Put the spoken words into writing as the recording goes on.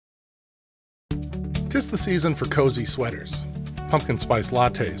'Tis the season for cozy sweaters, pumpkin spice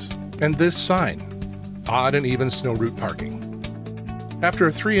lattes, and this sign, odd and even snow route parking. After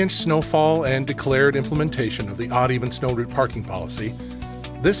a 3-inch snowfall and declared implementation of the odd even snow route parking policy,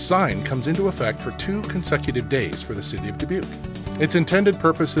 this sign comes into effect for 2 consecutive days for the city of Dubuque. Its intended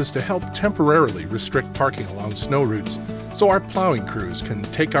purpose is to help temporarily restrict parking along snow routes so our plowing crews can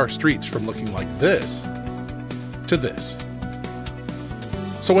take our streets from looking like this to this.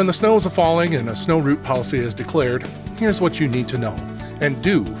 So when the snow is falling and a snow route policy is declared, here's what you need to know and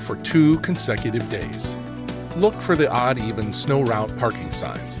do for 2 consecutive days. Look for the odd even snow route parking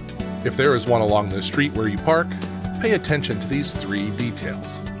signs. If there is one along the street where you park, pay attention to these 3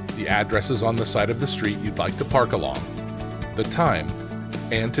 details: the addresses on the side of the street you'd like to park along, the time,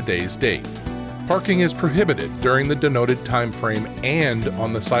 and today's date. Parking is prohibited during the denoted time frame and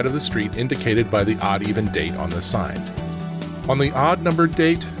on the side of the street indicated by the odd even date on the sign. On the odd numbered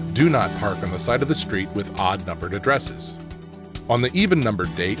date, do not park on the side of the street with odd numbered addresses. On the even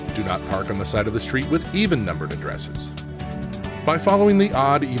numbered date, do not park on the side of the street with even numbered addresses. By following the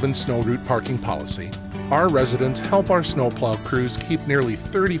odd even snow route parking policy, our residents help our snowplow crews keep nearly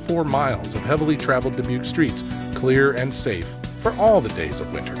 34 miles of heavily traveled Dubuque streets clear and safe for all the days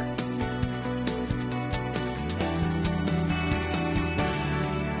of winter.